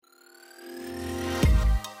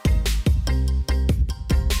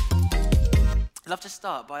I'd love to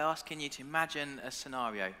start by asking you to imagine a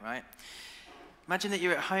scenario, right? Imagine that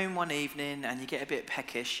you're at home one evening and you get a bit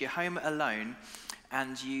peckish. You're home alone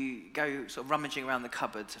and you go sort of rummaging around the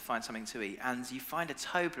cupboard to find something to eat, and you find a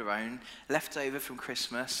Toblerone left over from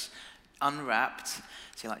Christmas, unwrapped, so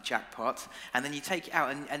you're like jackpot, and then you take it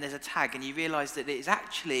out and there's a tag and you realise that it is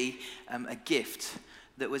actually a gift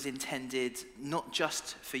that was intended not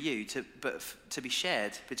just for you, but to be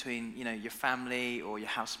shared between your family or your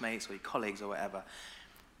housemates or your colleagues or whatever.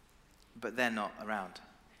 But they're not around.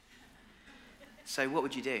 So what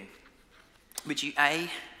would you do? Would you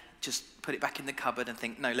A, just put it back in the cupboard and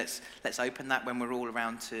think, no, let's open that when we're all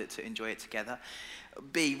around to enjoy it together?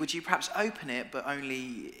 B, would you perhaps open it but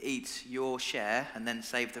only eat your share and then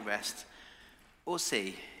save the rest? Or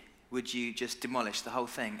C, would you just demolish the whole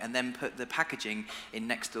thing and then put the packaging in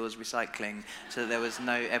next door's recycling so that there was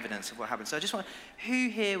no evidence of what happened? So I just want, who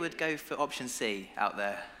here would go for option C out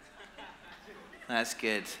there? That's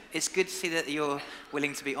good. It's good to see that you're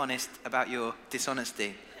willing to be honest about your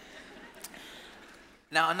dishonesty.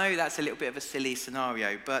 Now, I know that's a little bit of a silly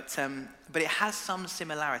scenario, but it has some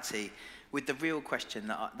similarity with the real question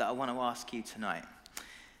that I want to ask you tonight.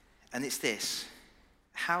 And it's this: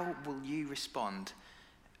 how will you respond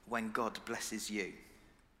when God blesses you?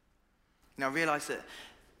 Now, I realise that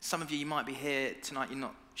some of you might be here tonight, you're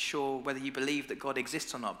not sure whether you believe that God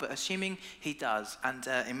exists or not, but assuming he does, and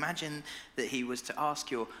imagine that he was to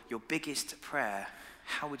ask your biggest prayer,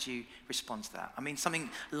 how would you respond to that? I mean, something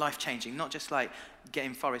life-changing, not just like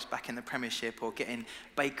getting Forest back in the Premiership or getting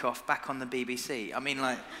Bake Off back on the BBC. I mean,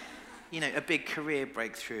 like, a big career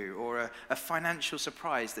breakthrough, or a financial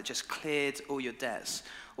surprise that just cleared all your debts,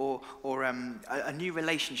 or a new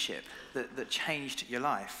relationship that changed your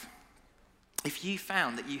life. If you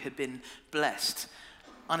found that you had been blessed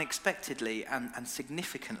unexpectedly and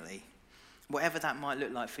significantly, whatever that might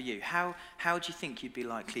look like for you, how do you think you'd be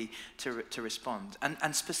likely to respond?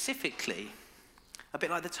 And specifically, a bit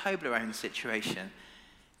like the Toblerone situation,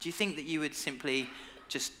 do you think that you would simply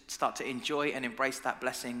just start to enjoy and embrace that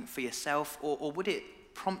blessing for yourself, or would it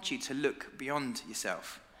prompt you to look beyond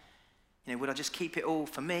yourself? Would I just keep it all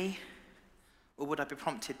for me? Or would I be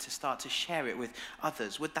prompted to start to share it with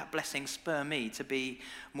others? Would that blessing spur me to be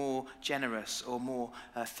more generous or more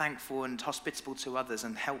thankful and hospitable to others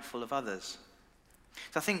and helpful of others?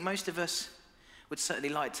 So I think most of us would certainly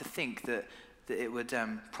like to think that it would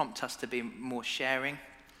prompt us to be more sharing.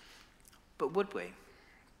 But would we?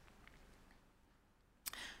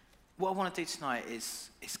 What I want to do tonight is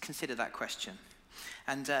consider that question.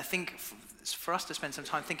 And I think for us to spend some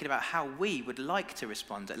time thinking about how we would like to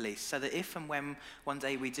respond, at least, so that if and when one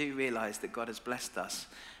day we do realise that God has blessed us,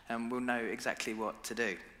 we'll know exactly what to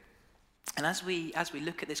do. And as we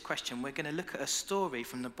look at this question, we're going to look at a story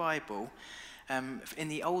from the Bible in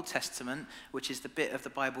the Old Testament, which is the bit of the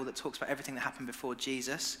Bible that talks about everything that happened before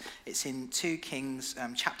Jesus. It's in 2 Kings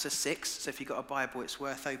chapter 6, so if you've got a Bible, it's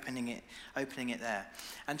worth opening it there.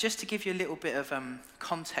 And just to give you a little bit of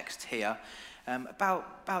context here,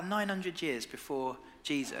 about 900 years before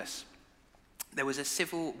Jesus, there was a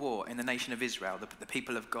civil war in the nation of Israel, the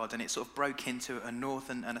people of God, and it sort of broke into a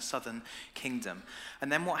northern and a southern kingdom. And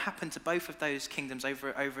then what happened to both of those kingdoms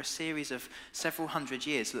over a series of several hundred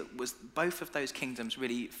years was both of those kingdoms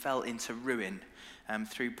really fell into ruin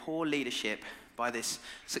through poor leadership by this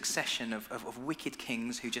succession of wicked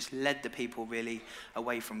kings who just led the people really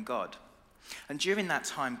away from God. And during that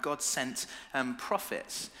time, God sent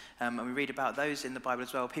prophets, and we read about those in the Bible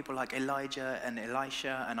as well, people like Elijah and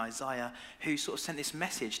Elisha and Isaiah, who sort of sent this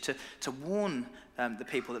message to warn the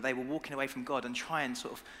people that they were walking away from God and try and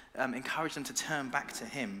sort of encourage them to turn back to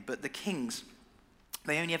him. But the kings,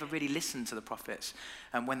 they only ever really listened to the prophets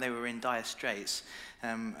when they were in dire straits.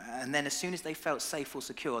 And then as soon as they felt safe or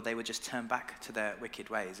secure, they would just turn back to their wicked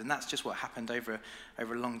ways. And that's just what happened over a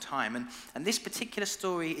long time. And this particular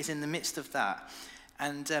story is in the midst of that.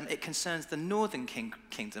 And it concerns the northern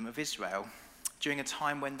kingdom of Israel during a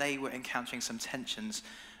time when they were encountering some tensions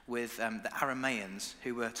with the Arameans,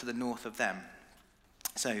 who were to the north of them.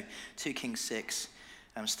 So 2 Kings 6,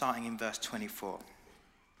 starting in verse 24.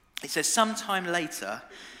 It says, sometime later,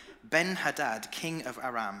 Ben-Hadad, king of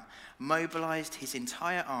Aram, mobilized his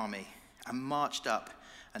entire army and marched up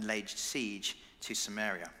and laid siege to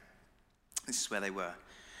Samaria. This is where they were.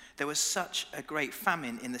 There was such a great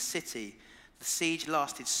famine in the city. The siege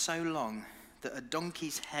lasted so long that a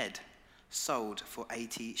donkey's head sold for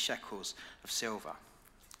 80 shekels of silver.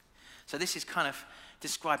 So this is kind of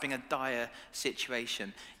describing a dire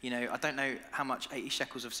situation. I don't know how much 80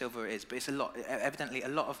 shekels of silver is, but it's a lot, evidently a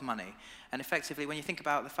lot of money. And effectively, when you think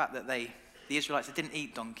about the fact that the Israelites, they didn't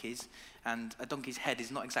eat donkeys, and a donkey's head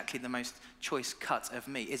is not exactly the most choice cut of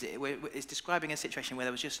meat, is it? It's describing a situation where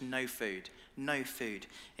there was just no food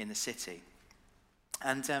in the city.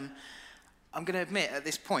 And I'm going to admit at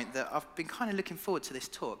this point that I've been kind of looking forward to this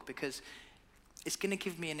talk because it's going to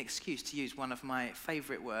give me an excuse to use one of my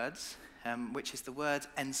favourite words, which is the word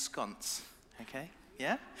ensconce. Okay?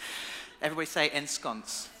 Yeah? Everybody say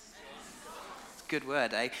ensconce. It's a good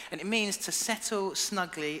word, eh? And it means to settle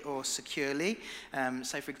snugly or securely.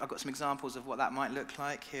 I've got some examples of what that might look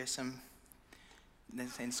like. Here's some.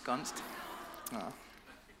 There's ensconced. Oh.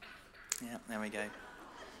 Yeah, there we go.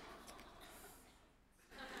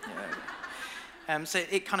 Yeah. So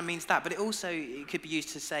it kind of means that, but it could be used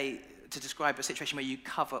to describe a situation where you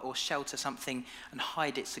cover or shelter something and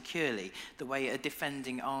hide it securely, the way a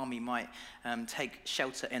defending army might take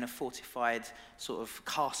shelter in a fortified sort of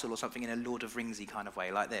castle or something in a Lord of Ringsy kind of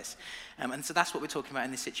way, like this. And so that's what we're talking about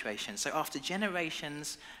in this situation. So after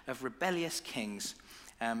generations of rebellious kings,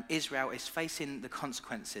 Israel is facing the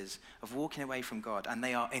consequences of walking away from God, and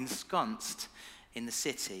they are ensconced in the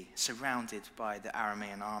city, surrounded by the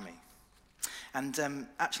Aramean army. And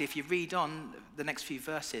actually, if you read on the next few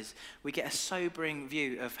verses, we get a sobering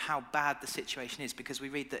view of how bad the situation is, because we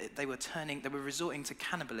read that they were resorting to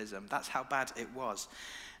cannibalism. That's how bad it was.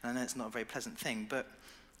 And I know it's not a very pleasant thing, but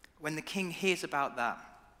when the king hears about that,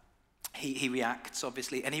 he reacts,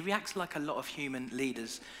 obviously, and he reacts like a lot of human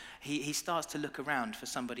leaders. He starts to look around for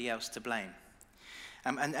somebody else to blame.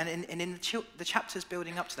 And in the chapters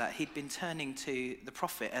building up to that, he'd been turning to the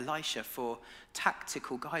prophet Elisha for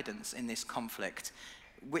tactical guidance in this conflict,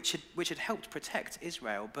 which had helped protect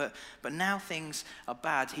Israel. But now things are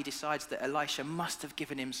bad. He decides that Elisha must have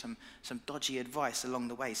given him some dodgy advice along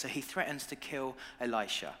the way. So he threatens to kill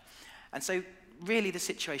Elisha. And so really the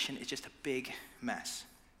situation is just a big mess.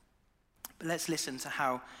 But let's listen to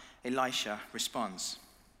how Elisha responds.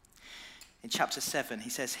 In chapter 7, he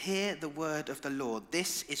says, "Hear the word of the Lord.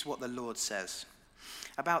 This is what the Lord says.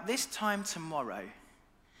 About this time tomorrow,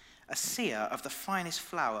 a seah of the finest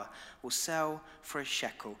flour will sell for a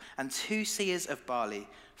shekel, and 2 seahs of barley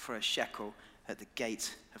for a shekel at the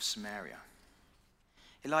gate of Samaria."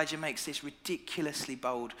 Elijah makes this ridiculously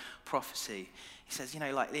bold prophecy. He says,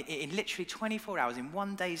 in literally 24 hours, in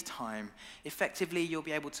one day's time, effectively you'll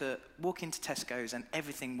be able to walk into Tesco's and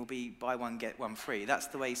everything will be buy one, get one free. That's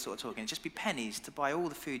the way he's sort of talking. It'll just be pennies to buy all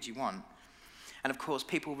the food you want. And of course,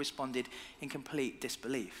 people responded in complete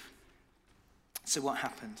disbelief. So what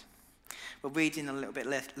happened? Well, reading a little bit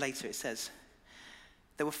later, it says,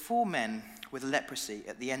 "There were 4 men with leprosy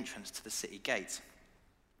at the entrance to the city gate.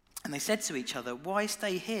 And they said to each other, 'Why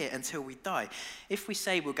stay here until we die? If we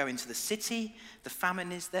say we'll go into the city, the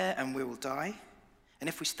famine is there and we will die. And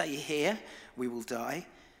if we stay here, we will die.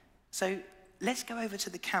 So let's go over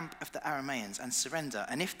to the camp of the Arameans and surrender.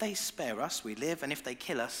 And if they spare us, we live. And if they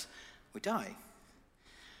kill us, we die.'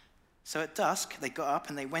 So at dusk, they got up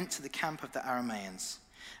and they went to the camp of the Arameans.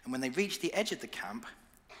 And when they reached the edge of the camp,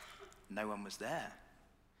 no one was there.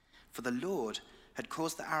 For the Lord had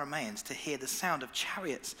caused the Arameans to hear the sound of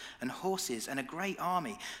chariots and horses and a great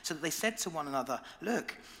army, so that they said to one another,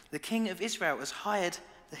 'Look, the king of Israel has hired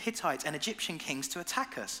the Hittites and Egyptian kings to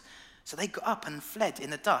attack us.' So they got up and fled in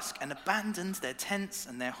the dusk and abandoned their tents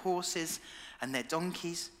and their horses and their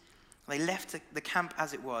donkeys. They left the camp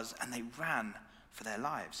as it was, and they ran for their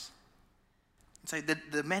lives. And so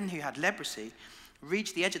the men who had leprosy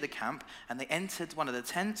reached the edge of the camp, and they entered one of the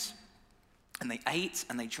tents, and they ate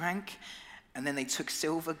and they drank. And then they took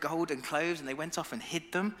silver, gold, and clothes, and they went off and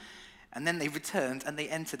hid them. And then they returned, and they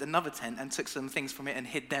entered another tent and took some things from it and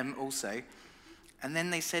hid them also. And then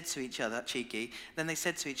they said to each other,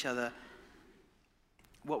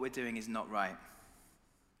 what we're doing is not right.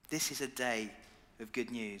 This is a day of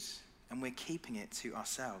good news, and we're keeping it to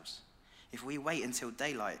ourselves. If we wait until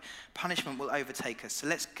daylight, punishment will overtake us. So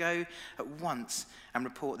let's go at once and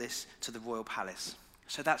report this to the royal palace."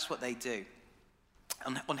 So that's what they do.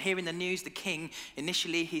 On hearing the news, the king,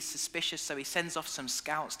 initially he's suspicious, so he sends off some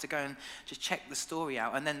scouts to go and just check the story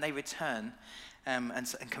out, and then they return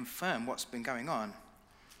and confirm what's been going on.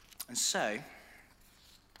 And so,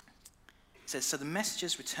 it says, "So the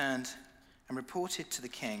messengers returned and reported to the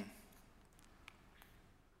king.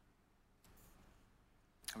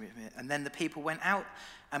 And then the people went out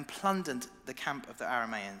and plundered the camp of the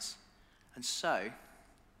Arameans. And so,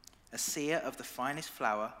 a seah of the finest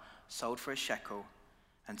flour sold for a shekel,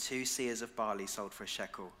 and 2 seahs of barley sold for a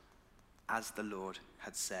shekel, as the Lord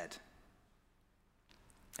had said."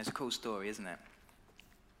 It's a cool story, isn't it?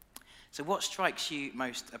 So what strikes you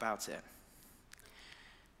most about it?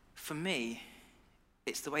 For me,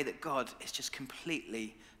 It's the way that God is just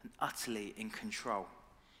completely and utterly in control.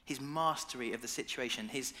 His mastery of the situation,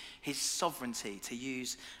 his sovereignty, to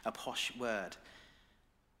use a posh word.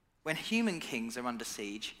 When human kings are under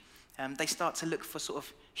siege, they start to look for sort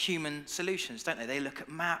of human solutions, don't they? They look at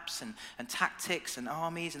maps and tactics and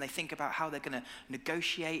armies, and they think about how they're going to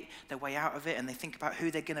negotiate their way out of it, and they think about who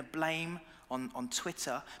they're going to blame on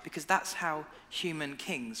Twitter, because that's how human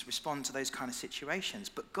kings respond to those kind of situations.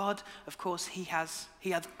 But God, of course, he has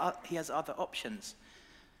other options.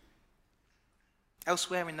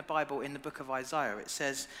 Elsewhere in the Bible, in the book of Isaiah, it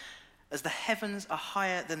says, "As the heavens are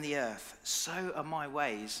higher than the earth, so are my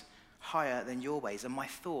ways higher than your ways, and my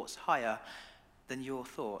thoughts higher than your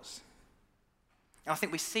thoughts." And I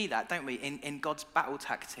think we see that, don't we, in God's battle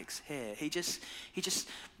tactics here. He just,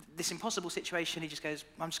 this impossible situation, he just goes,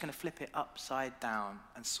 I'm just going to flip it upside down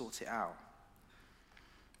and sort it out.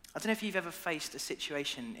 I don't know if you've ever faced a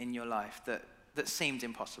situation in your life that seemed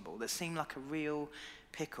impossible, that seemed like a real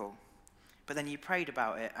pickle, but then you prayed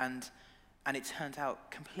about it and it turned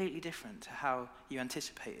out completely different to how you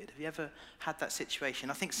anticipated. Have you ever had that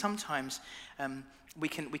situation? I think sometimes we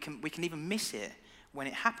can even miss it when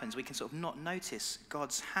it happens. We can sort of not notice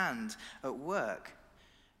God's hand at work.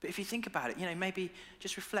 But if you think about it, maybe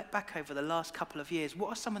just reflect back over the last couple of years. What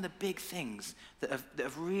are some of the big things that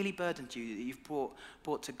have really burdened you, that you've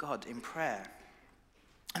brought to God in prayer?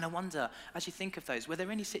 And I wonder, as you think of those, were there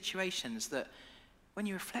any situations that when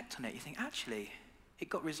you reflect on it, you think, actually, it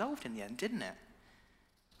got resolved in the end, didn't it?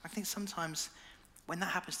 I think sometimes when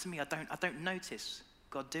that happens to me, I don't notice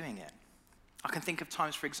God doing it. I can think of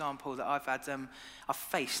times, for example, that I've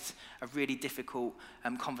faced a really difficult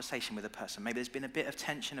conversation with a person. Maybe there's been a bit of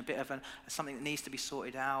tension, a bit of something that needs to be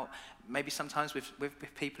sorted out. Maybe sometimes with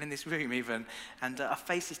people in this room even. And I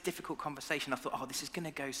faced this difficult conversation. I thought, oh, this is going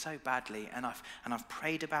to go so badly. And I've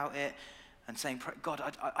prayed about it and saying, God,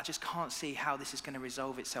 I just can't see how this is going to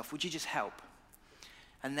resolve itself. Would you just help?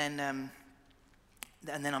 And then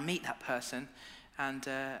I meet that person, and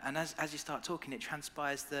as you start talking, it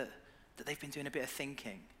transpires that they've been doing a bit of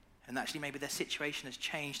thinking, and actually maybe their situation has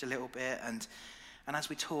changed a little bit, and as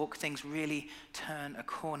we talk, things really turn a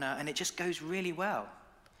corner, and it just goes really well.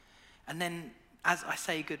 And then as I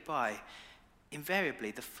say goodbye,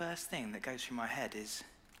 invariably the first thing that goes through my head is,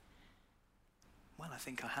 well, I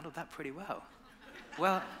think I handled that pretty well.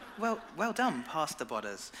 Well done, Pastor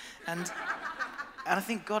Bodders. And I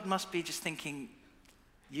think God must be just thinking,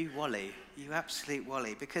 you Wally, you absolute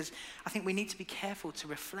Wally, because I think we need to be careful to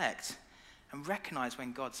reflect and recognize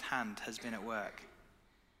when God's hand has been at work.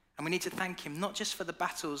 And we need to thank him not just for the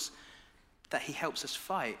battles that he helps us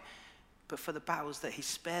fight, but for the battles that he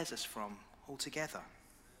spares us from altogether.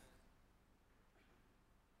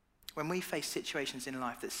 When we face situations in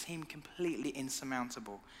life that seem completely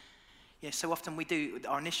insurmountable, so often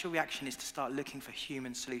our initial reaction is to start looking for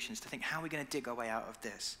human solutions, to think, how are we going to dig our way out of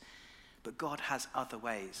this? But God has other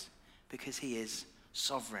ways, because he is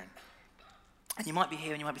sovereign. And you might be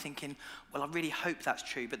here and you might be thinking, well, I really hope that's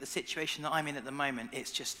true, but the situation that I'm in at the moment,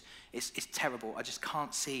 it's terrible. I just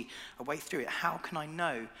can't see a way through it. How can I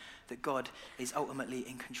know that God is ultimately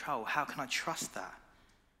in control? How can I trust that?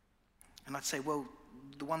 And I'd say, well,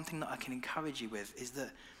 the one thing that I can encourage you with is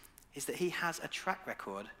that he has a track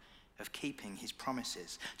record of keeping his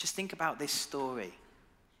promises. Just think about this story.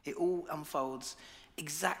 It all unfolds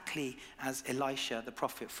exactly as Elisha the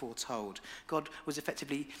prophet foretold. God was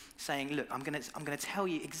effectively saying, look, I'm going to tell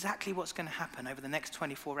you exactly what's going to happen over the next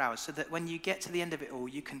 24 hours, so that when you get to the end of it all,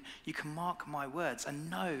 you can mark my words and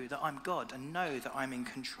know that I'm God and know that I'm in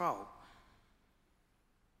control.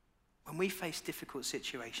 When we face difficult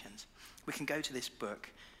situations, we can go to this book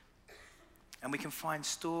and we can find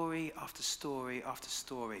story after story after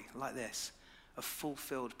story like this of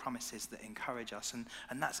fulfilled promises that encourage us.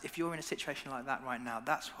 And that's, if you're in a situation like that right now,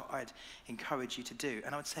 that's what I'd encourage you to do.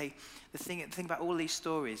 And I would say the thing about all these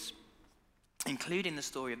stories, including the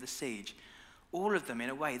story of the siege, all of them in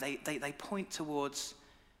a way, they point towards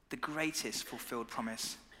the greatest fulfilled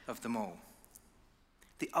promise of them all.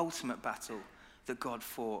 The ultimate battle that God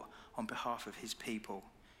fought on behalf of his people.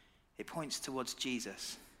 It points towards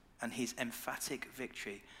Jesus and his emphatic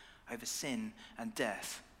victory over sin and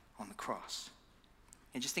death on the cross.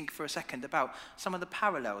 And just think for a second about some of the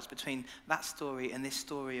parallels between that story and this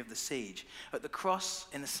story of the siege. At the cross,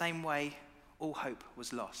 in the same way, all hope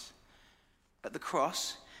was lost. At the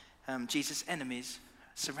cross, Jesus' enemies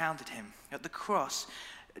surrounded him. At the cross,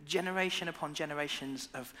 generation upon generations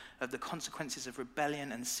of the consequences of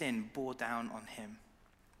rebellion and sin bore down on him.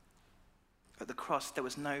 At the cross, there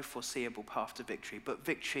was no foreseeable path to victory, but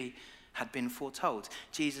victory had been foretold.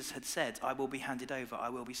 Jesus had said, I will be handed over, I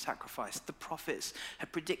will be sacrificed. The prophets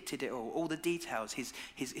had predicted it all the details,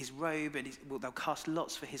 his robe, and they'll cast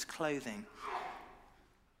lots for his clothing.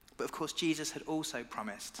 But of course, Jesus had also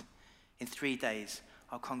promised, in 3 days,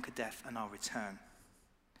 I'll conquer death and I'll return.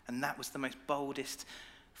 And that was the most boldest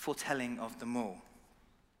foretelling of them all.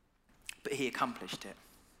 But he accomplished it.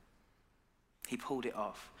 He pulled it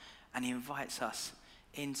off. And he invites us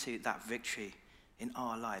into that victory in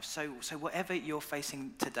our lives. So whatever you're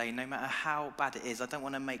facing today, no matter how bad it is, I don't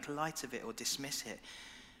want to make light of it or dismiss it,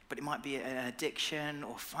 but it might be an addiction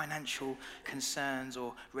or financial concerns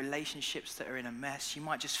or relationships that are in a mess. You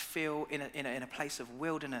might just feel in a place of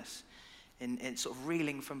wilderness, in sort of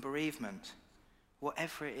reeling from bereavement.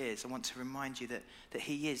 Whatever it is, I want to remind you that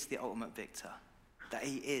he is the ultimate victor, that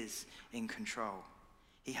he is in control.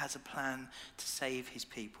 He has a plan to save his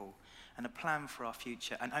people and a plan for our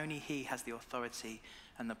future, and only he has the authority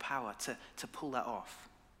and the power to pull that off.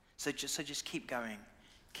 So just keep going,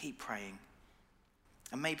 keep praying.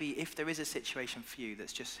 And maybe if there is a situation for you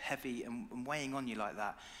that's just heavy and weighing on you like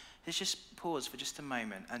that, let's just pause for just a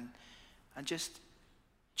moment and just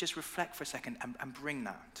reflect for a second and bring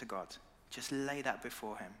that to God. Just lay that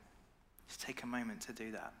before him. Just take a moment to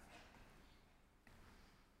do that.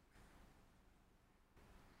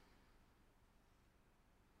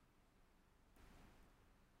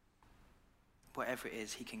 Whatever it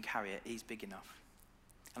is, he can carry it. He's big enough.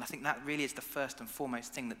 And I think that really is the first and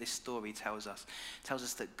foremost thing that this story tells us. It tells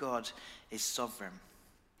us that God is sovereign.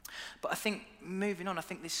 But I think, moving on, I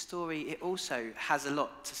think this story, it also has a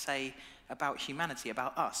lot to say about humanity,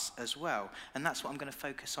 about us as well. And that's what I'm going to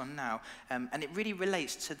focus on now. And it really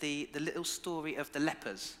relates to the little story of the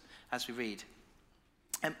lepers, as we read.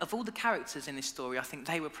 Of all the characters in this story, I think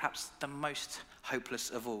they were perhaps the most hopeless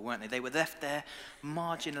of all, weren't they? They were left there,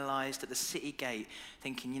 marginalised at the city gate,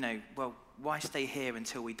 thinking, well, why stay here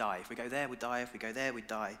until we die? If we go there, we die. If we go there, we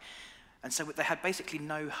die. And so they had basically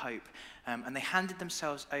no hope. And they handed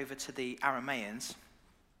themselves over to the Aramaeans.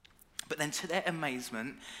 But then to their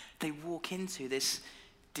amazement, they walk into this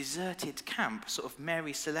deserted camp, sort of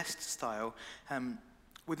Mary Celeste style,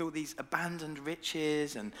 with all these abandoned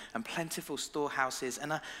riches and plentiful storehouses.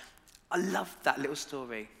 And I love that little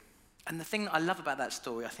story. And the thing that I love about that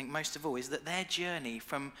story, I think most of all, is that their journey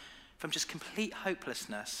from just complete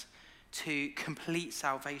hopelessness to complete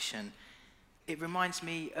salvation, it reminds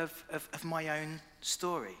me of my own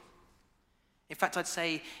story. In fact, I'd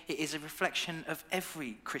say it is a reflection of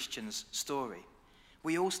every Christian's story.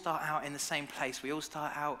 We all start out in the same place. We all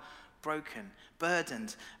start out broken,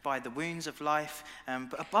 burdened by the wounds of life,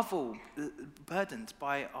 but above all, burdened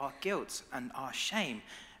by our guilt and our shame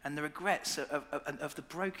and the regrets of the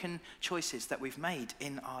broken choices that we've made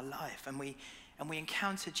in our life. And we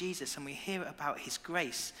encounter Jesus and we hear about his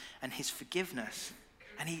grace and his forgiveness.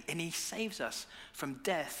 And he saves us from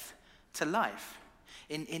death to life.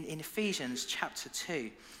 In Ephesians chapter 2,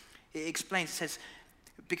 it explains, it says,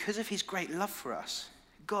 because of his great love for us,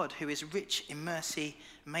 God, who is rich in mercy,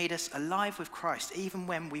 made us alive with Christ, even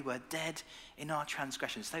when we were dead in our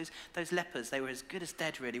transgressions. Those lepers, they were as good as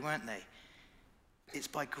dead, really, weren't they? It's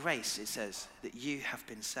by grace, it says, that you have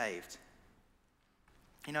been saved.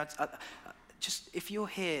 Just if you're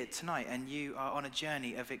here tonight and you are on a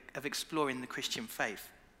journey of exploring the Christian faith,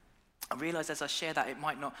 I realise as I share that it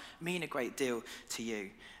might not mean a great deal to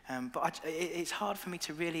you, but it's hard for me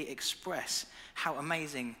to really express how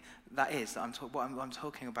amazing that is, what I'm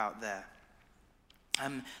talking about there.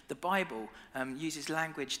 The Bible uses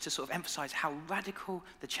language to sort of emphasize how radical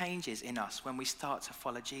the change is in us when we start to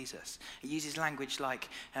follow Jesus. It uses language like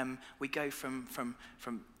we go from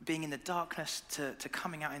being in the darkness to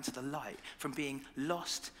coming out into the light, from being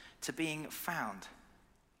lost to being found,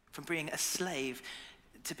 from being a slave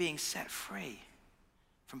to being set free,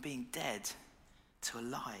 from being dead to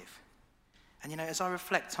alive. And as I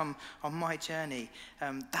reflect on my journey,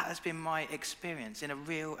 that has been my experience in a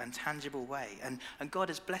real and tangible way. And God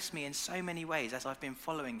has blessed me in so many ways as I've been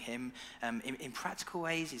following him. In practical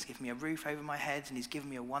ways, he's given me a roof over my head, and he's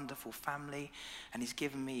given me a wonderful family, and he's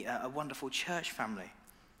given me a wonderful church family.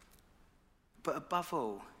 But above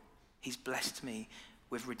all, he's blessed me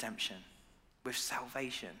with redemption, with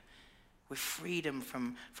salvation, with freedom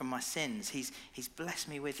from my sins. He's blessed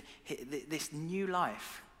me with this new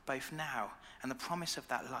life, both now and the promise of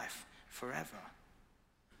that life forever.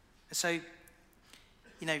 So,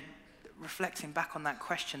 reflecting back on that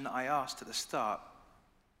question that I asked at the start,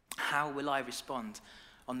 how will I respond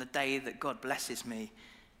on the day that God blesses me?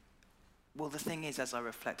 Well, the thing is, as I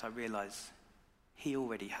reflect, I realize he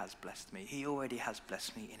already has blessed me. He already has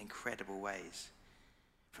blessed me in incredible ways,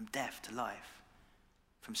 from death to life,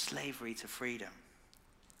 from slavery to freedom.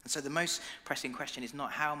 And so the most pressing question is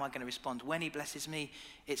not how am I going to respond when he blesses me,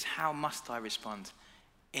 it's how must I respond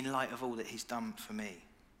in light of all that he's done for me.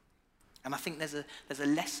 And I think there's a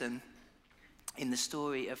lesson in the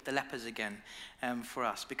story of the lepers again for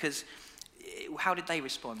us, because how did they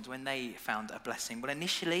respond when they found a blessing? Well,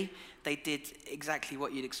 initially, they did exactly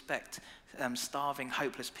what you'd expect starving,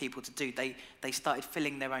 hopeless people to do. They started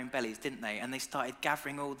filling their own bellies, didn't they? And they started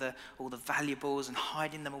gathering all the valuables and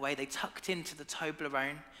hiding them away. They tucked into the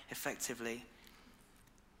Toblerone, effectively.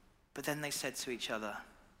 But then they said to each other,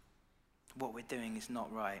 what we're doing is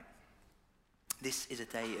not right. This is a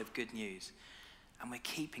day of good news, and we're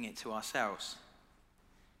keeping it to ourselves.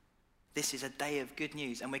 This is a day of good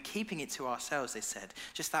news, and we're keeping it to ourselves, they said.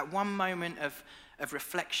 Just that one moment of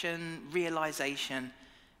reflection, realization,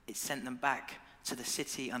 it sent them back to the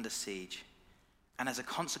city under siege. And as a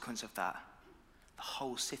consequence of that, the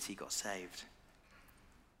whole city got saved.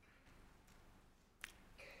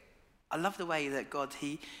 I love the way that God,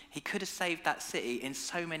 he could have saved that city in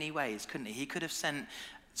so many ways, couldn't he? He could have sent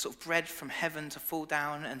sort of bread from heaven to fall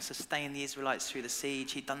down and sustain the Israelites through the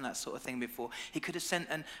siege. He'd done that sort of thing before. He could have sent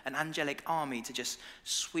an angelic army to just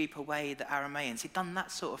sweep away the Arameans. He'd done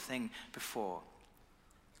that sort of thing before.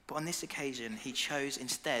 But on this occasion, he chose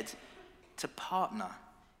instead to partner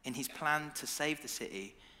in his plan to save the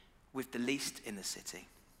city with the least in the city,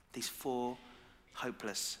 these 4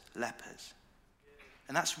 hopeless lepers.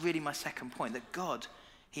 And that's really my second point, that God,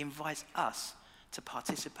 he invites us to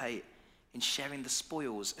participate in sharing the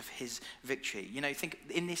spoils of his victory. You know, think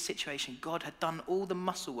in this situation, God had done all the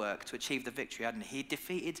muscle work to achieve the victory, hadn't he? He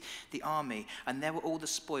defeated the army, and there were all the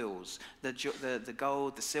spoils, the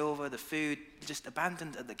gold, the silver, the food, just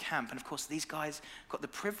abandoned at the camp. And of course, these guys got the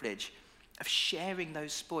privilege of sharing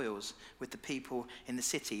those spoils with the people in the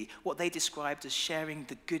city, what they described as sharing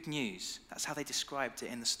the good news. That's how they described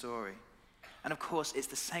it in the story. And of course, it's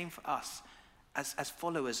the same for us as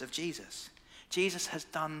followers of Jesus. Jesus has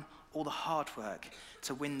done all the hard work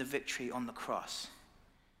to win the victory on the cross.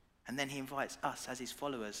 And then he invites us as his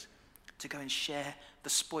followers to go and share the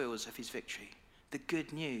spoils of his victory, the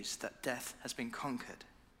good news that death has been conquered,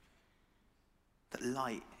 that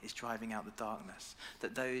light is driving out the darkness,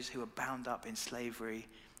 that those who are bound up in slavery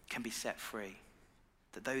can be set free,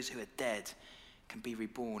 that those who are dead can be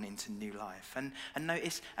reborn into new life. And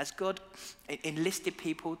notice, as God enlisted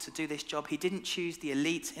people to do this job, he didn't choose the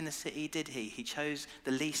elite in the city, did he? He chose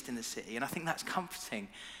the least in the city. And I think that's comforting,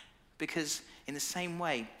 because in the same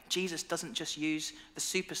way, Jesus doesn't just use the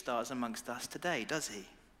superstars amongst us today, does he?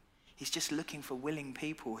 He's just looking for willing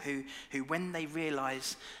people who when they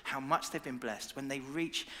realize how much they've been blessed, when they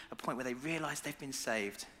reach a point where they realize they've been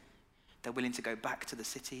saved, they're willing to go back to the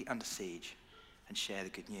city under siege and share the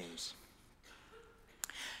good news.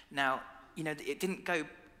 Now, you know, it didn't go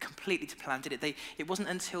completely to plan, did it? It wasn't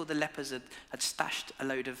until the lepers had stashed a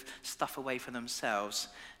load of stuff away for themselves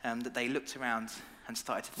that they looked around and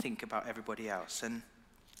started to think about everybody else. And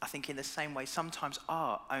I think in the same way, sometimes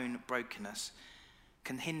our own brokenness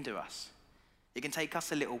can hinder us. It can take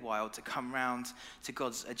us a little while to come round to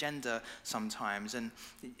God's agenda sometimes. And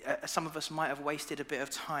some of us might have wasted a bit of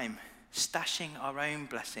time stashing our own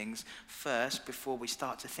blessings first before we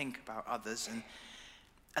start to think about others.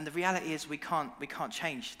 And the reality is we can't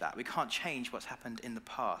change that. We can't change what's happened in the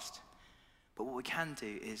past. But what we can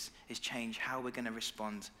do is change how we're going to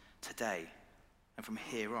respond today and from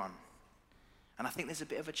here on. And I think there's a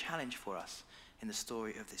bit of a challenge for us in the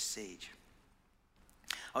story of this siege.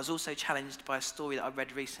 I was also challenged by a story that I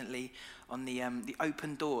read recently on the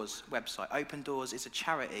Open Doors website. Open Doors is a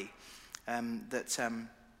charity that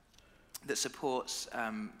supports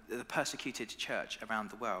the persecuted church around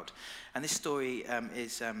the world. And this story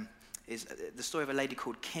is the story of a lady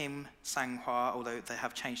called Kim Sang-hwa, although they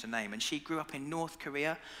have changed the name. And she grew up in North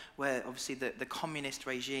Korea, where obviously the communist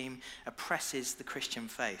regime oppresses the Christian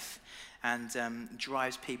faith and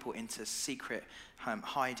drives people into secret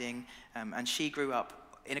hiding. And she grew up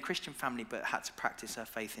in a Christian family, but had to practice her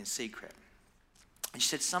faith in secret. And she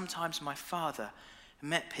said, sometimes my father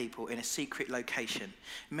met people in a secret location.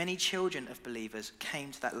 Many children of believers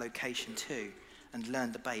came to that location too and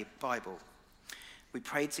learned the Bible. We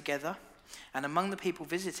prayed together, and among the people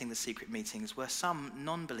visiting the secret meetings were some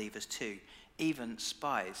non-believers too, even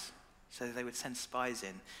spies. So they would send spies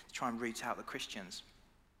in to try and root out the Christians.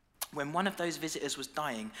 When one of those visitors was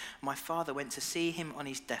dying, my father went to see him on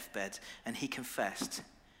his deathbed, and he confessed,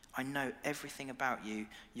 I know everything about you,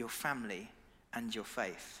 your family, and your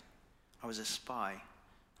faith. I was a spy.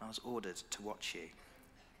 I was ordered to watch you.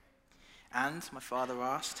 And my father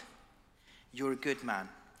asked, you're a good man.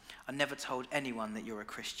 I never told anyone that you're a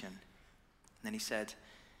Christian. And then he said,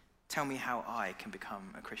 Tell me how I can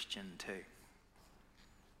become a Christian too.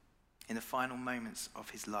 In the final moments of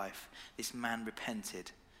his life, this man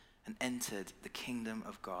repented and entered the kingdom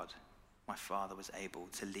of God. My father was able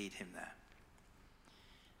to lead him there.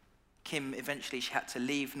 Kim, eventually she had to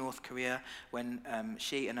leave North Korea when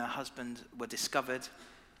she and her husband were discovered,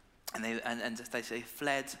 and they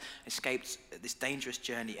fled, escaped this dangerous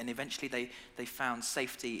journey, and eventually they found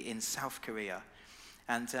safety in South Korea.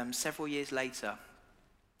 And several years later,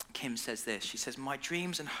 Kim says this. She says, "My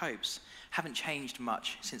dreams and hopes haven't changed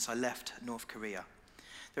much since I left North Korea.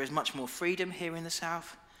 There is much more freedom here in the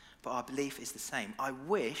South, but our belief is the same. I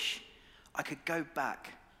wish I could go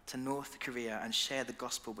back to North Korea and share the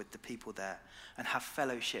gospel with the people there and have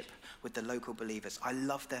fellowship with the local believers. I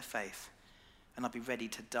love their faith, and I'd be ready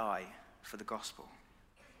to die for the gospel."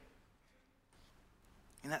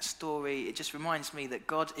 In that story, it just reminds me that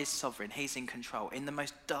God is sovereign. He's in control. In the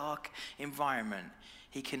most dark environment,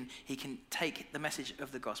 he can take the message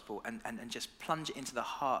of the gospel and just plunge it into the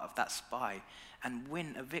heart of that spy and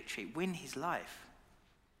win a victory, win his life.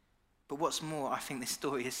 But what's more, I think this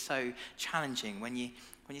story is so challenging when you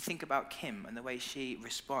think about Kim and the way she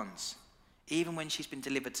responds. Even when she's been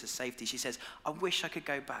delivered to safety, she says, "I wish I could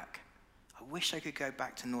go back. I wish I could go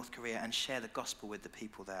back to North Korea and share the gospel with the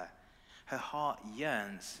people there." Her heart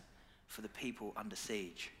yearns for the people under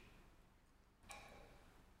siege.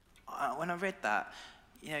 When I read that,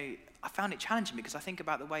 I found it challenging because I think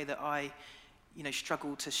about the way that I,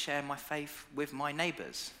 struggle to share my faith with my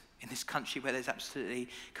neighbours in this country where there's absolutely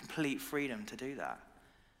complete freedom to do that.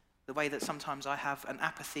 The way that sometimes I have an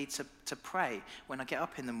apathy to pray when I get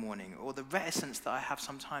up in the morning, or the reticence that I have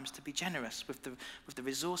sometimes to be generous with the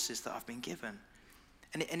resources that I've been given.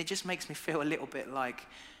 And it just makes me feel a little bit like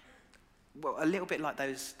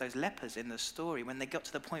those lepers in the story when they got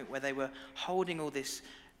to the point where they were holding all these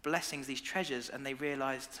blessings, these treasures, and they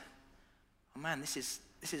realized, oh man, this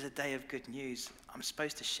is a day of good news. I'm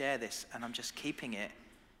supposed to share this, and I'm just keeping it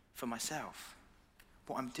for myself.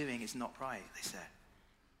 What I'm doing is not right, they said.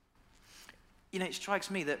 It strikes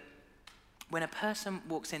me that when a person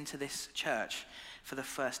walks into this church for the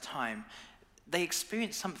first time, they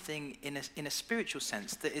experience something in a spiritual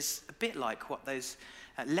sense that is a bit like what those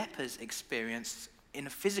lepers experienced in a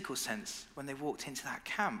physical sense when they walked into that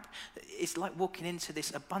camp. It's like walking into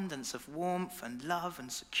this abundance of warmth and love and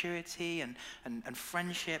security and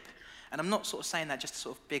friendship. And I'm not sort of saying that just to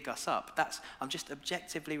sort of big us up. I'm just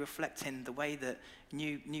objectively reflecting the way that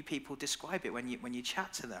new people describe it when you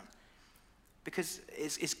chat to them. Because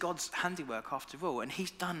it's God's handiwork after all, and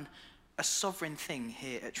he's done a sovereign thing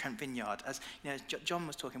here at Trent Vineyard. As John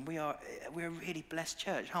was talking, we're a really blessed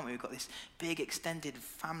church, aren't we? We've got this big extended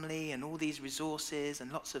family and all these resources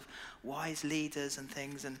and lots of wise leaders and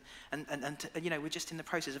things, and we're just in the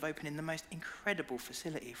process of opening the most incredible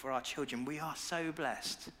facility for our children. We are so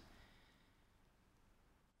blessed.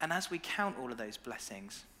 And as we count all of those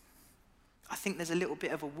blessings, I think there's a little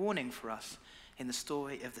bit of a warning for us in the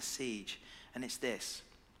story of the siege, and it's this.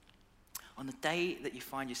 On the day that you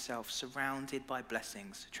find yourself surrounded by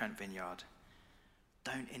blessings, Trent Vineyard,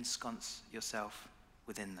 don't ensconce yourself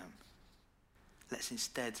within them. Let's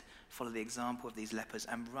instead follow the example of these lepers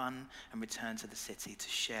and run and return to the city to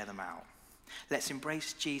share them out. Let's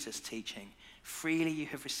embrace Jesus' teaching. Freely you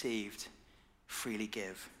have received, freely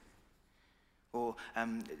give. Or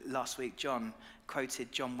last week, John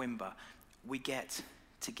quoted John Wimber, "We get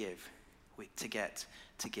to give, to get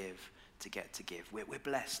to give, to get to give." We're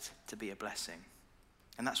blessed to be a blessing.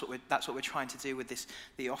 And that's what we're trying to do with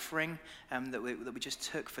the offering that we just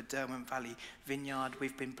took for Derwent Valley Vineyard.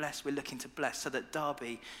 We've been blessed. We're looking to bless so that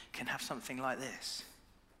Derby can have something like this.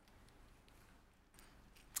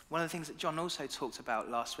 One of the things that John also talked about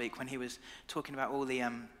last week when he was talking about all the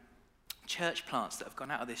church plants that have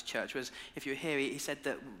gone out of this church was, if you were here, he said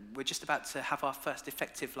that we're just about to have our first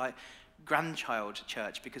effective grandchild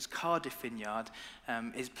church because Cardiff Vineyard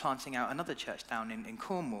is planting out another church down in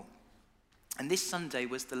Cornwall. And this Sunday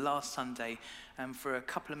was the last Sunday for a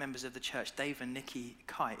couple of members of the church, Dave and Nikki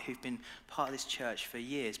Kite, who've been part of this church for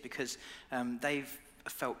years because they've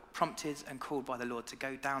felt prompted and called by the Lord to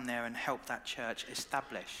go down there and help that church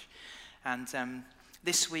establish. And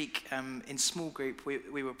this week in small group,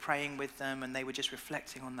 we were praying with them and they were just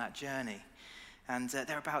reflecting on that journey. And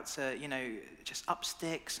they're about to, just up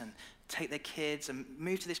sticks and take their kids and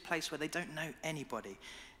move to this place where they don't know anybody.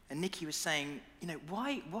 And Nikki was saying,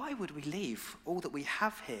 why would we leave all that we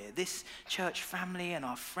have here, this church family and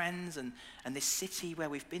our friends and this city where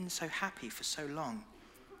we've been so happy for so long?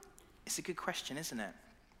 It's a good question, isn't it?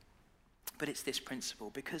 But it's this principle,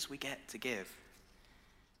 because we get to give.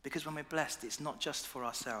 Because when we're blessed, it's not just for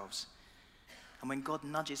ourselves. And when God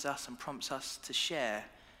nudges us and prompts us to share,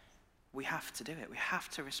 we have to do it. We have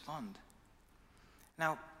to respond.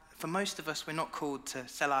 Now, for most of us, we're not called to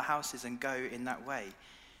sell our houses and go in that way.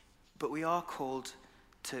 But we are called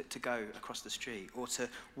to go across the street, or to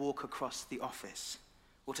walk across the office,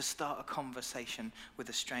 or to start a conversation with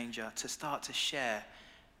a stranger, to start to share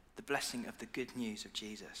the blessing of the good news of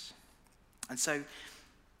Jesus. And so,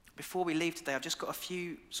 before we leave today, I've just got a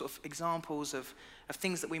few sort of examples of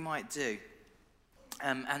things that we might do.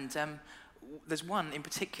 There's one in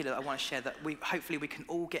particular I want to share that hopefully we can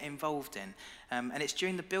all get involved in. And it's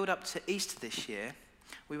during the build-up to Easter this year.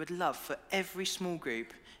 We would love for every small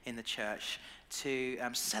group in the church to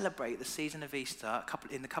celebrate the season of Easter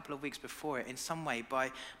in the couple of weeks before it in some way by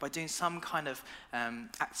doing some kind of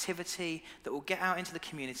activity that will get out into the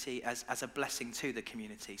community as a blessing to the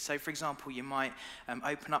community. So, for example, you might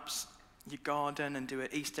open up your garden and do an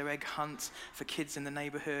Easter egg hunt for kids in the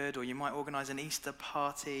neighborhood, or you might organize an Easter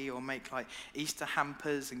party or make like Easter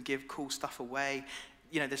hampers and give cool stuff away.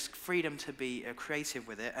 You know, there's freedom to be creative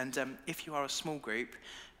with it. And if you are a small group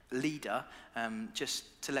leader,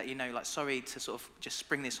 just to let you know, like, sorry to sort of just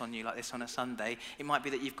spring this on you like this on a Sunday. It might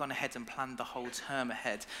be that you've gone ahead and planned the whole term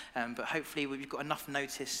ahead, but hopefully we've got enough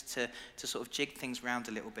notice to sort of jig things around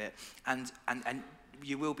a little bit. And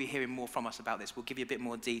you will be hearing more from us about this. We'll give you a bit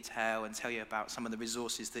more detail and tell you about some of the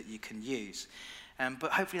resources that you can use.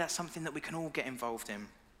 But hopefully that's something that we can all get involved in.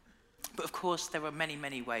 But of course, there are many,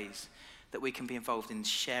 many ways that we can be involved in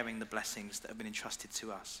sharing the blessings that have been entrusted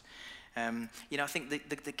to us. I think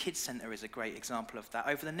the Kids Centre is a great example of that.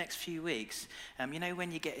 Over the next few weeks,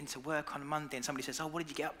 when you get into work on a Monday and somebody says, oh, what did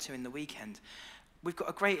you get up to in the weekend? We've got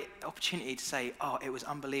a great opportunity to say, oh, it was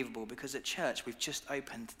unbelievable, because at church we've just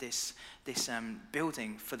opened this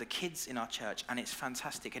building for the kids in our church, and it's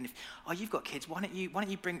fantastic. And if you've got kids, why don't you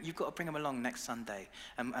you've got to bring them along next Sunday,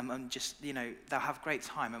 and just they'll have a great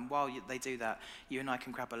time. And while they do that, you and I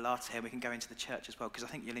can grab a latte and we can go into the church as well, because I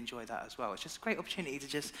think you'll enjoy that as well. It's just a great opportunity to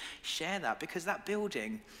just share that, because that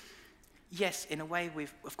building, yes, in a way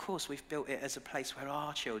we've built it as a place where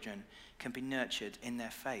our children can be nurtured in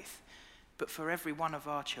their faith. But for every one of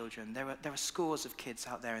our children, there are scores of kids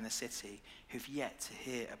out there in the city who've yet to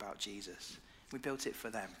hear about Jesus. We built it for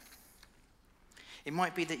them. It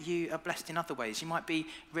might be that you are blessed in other ways. You might be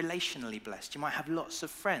relationally blessed. You might have lots of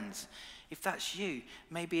friends. If that's you,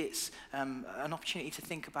 maybe it's an opportunity to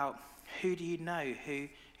think about, who do you know who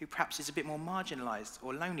perhaps is a bit more marginalized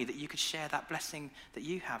or lonely, that you could share that blessing that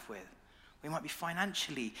you have with. We might be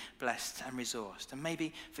financially blessed and resourced. And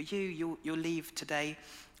maybe for you, you'll leave today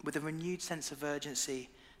with a renewed sense of urgency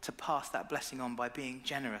to pass that blessing on by being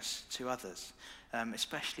generous to others,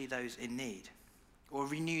 especially those in need. Or a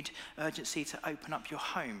renewed urgency to open up your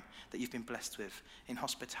home that you've been blessed with in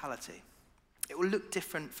hospitality. It will look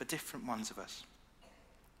different for different ones of us.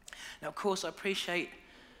 Now, of course, I appreciate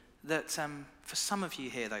that for some of you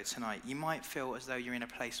here, though, tonight, you might feel as though you're in a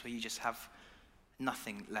place where you just have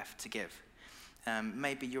nothing left to give.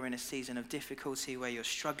 Maybe you're in a season of difficulty where you're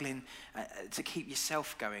struggling to keep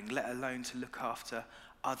yourself going, let alone to look after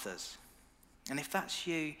others. And if that's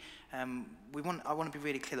you, I want to be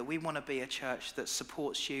really clear that we want to be a church that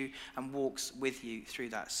supports you and walks with you through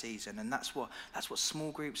that season. And that's what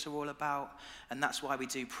small groups are all about. And that's why we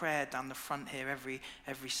do prayer down the front here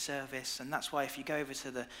every service. And that's why if you go over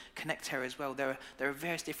to the Connect area as well, there are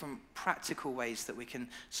various different practical ways that we can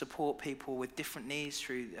support people with different needs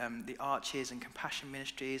through the Arches and Compassion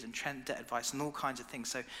Ministries and Trent Debt Advice and all kinds of things.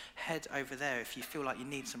 So head over there if you feel like you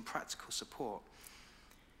need some practical support.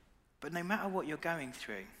 But no matter what you're going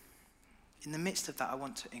through, in the midst of that, I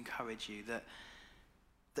want to encourage you that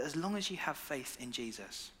as long as you have faith in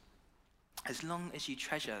Jesus, as long as you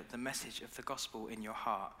treasure the message of the gospel in your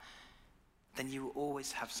heart, then you will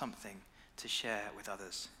always have something to share with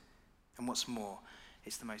others. And what's more,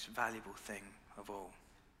 it's the most valuable thing of all.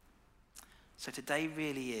 So today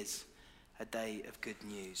really is a day of good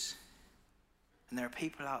news. And there are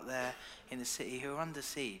people out there in the city who are under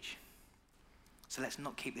siege. So let's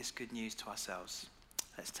not keep this good news to ourselves.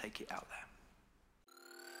 Let's take it out there.